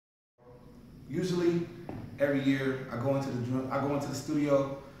Usually, every year I go into the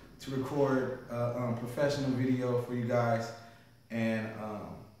studio to record a professional video for you guys, and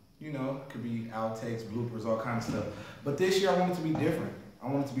you know, it could be outtakes, bloopers, all kinds of stuff. But this year I want it to be different. I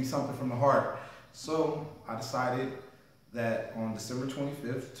want it to be something from the heart. So I decided that on December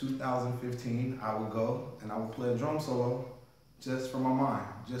 25th, 2015, I will go and I will play a drum solo just for my mind,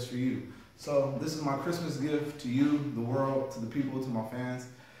 just for you. So this is my Christmas gift to you, the world, to the people, to my fans,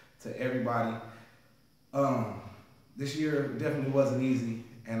 to everybody. This year definitely wasn't easy,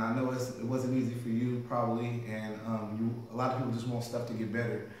 and I know it wasn't easy for you probably, and a lot of people just want stuff to get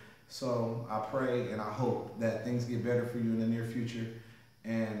better. So I pray and I hope that things get better for you in the near future,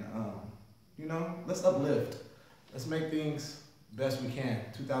 and you know, let's uplift. Let's make things best we can.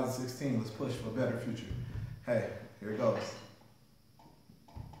 2016, let's push for a better future. Hey, here it goes.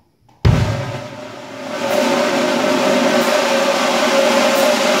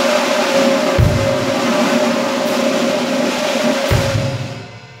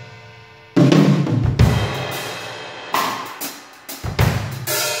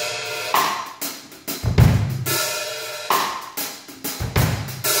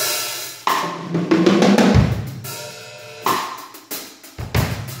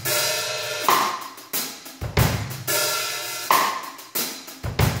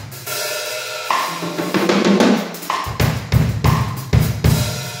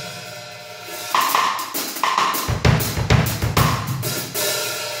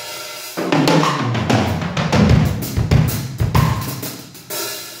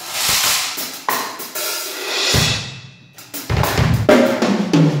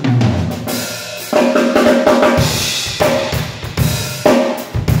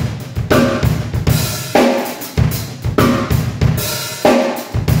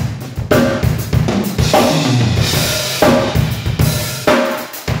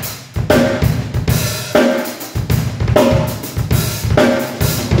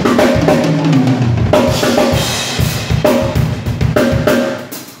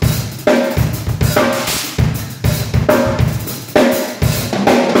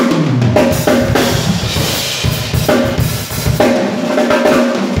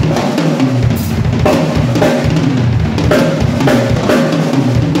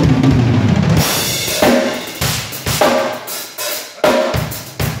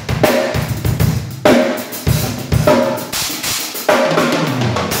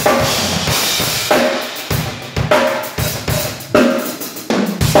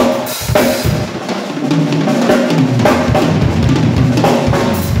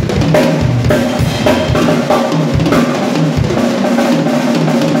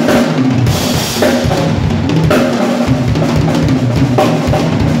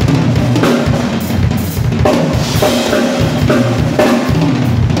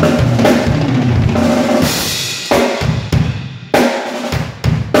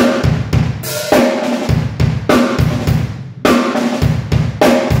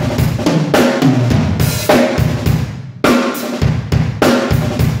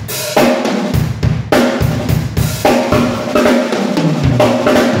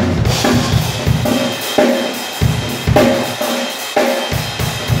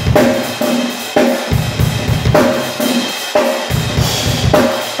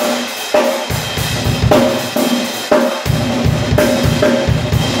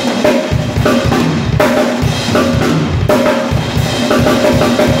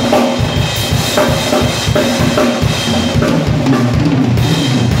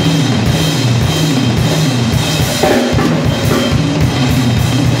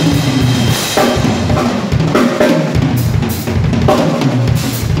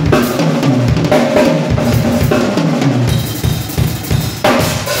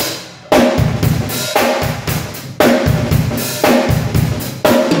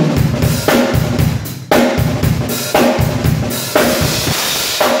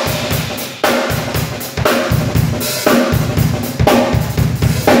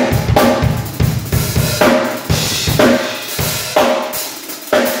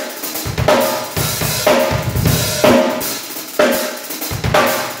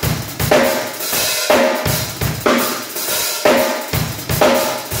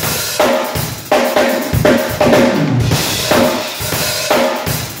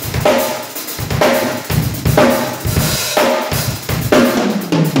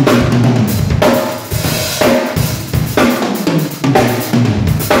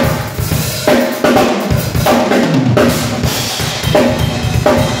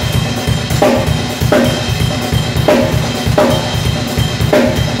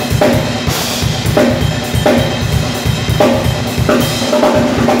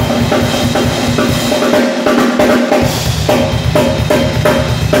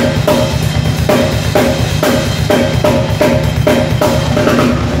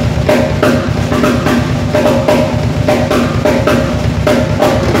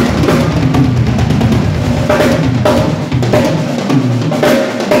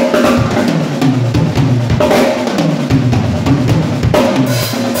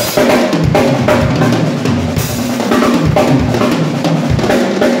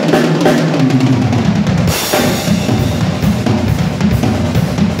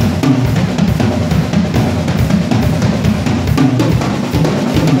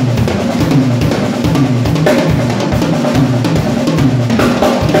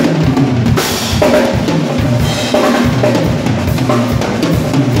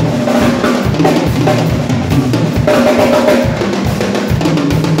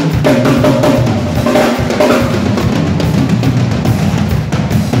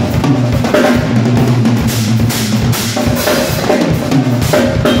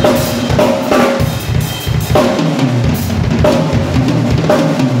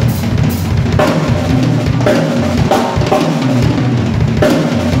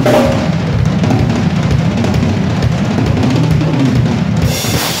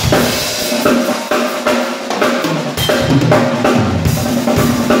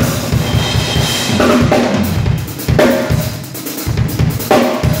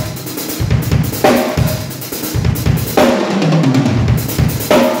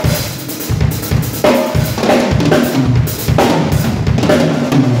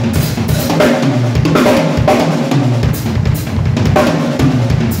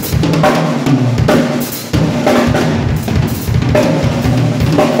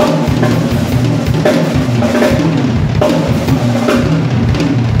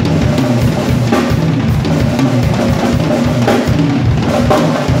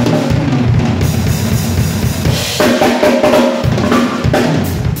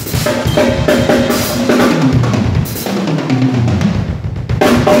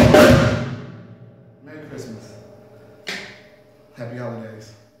 Happy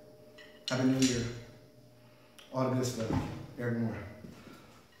holidays. Happy New Year. All the good stuff. Eric Moore.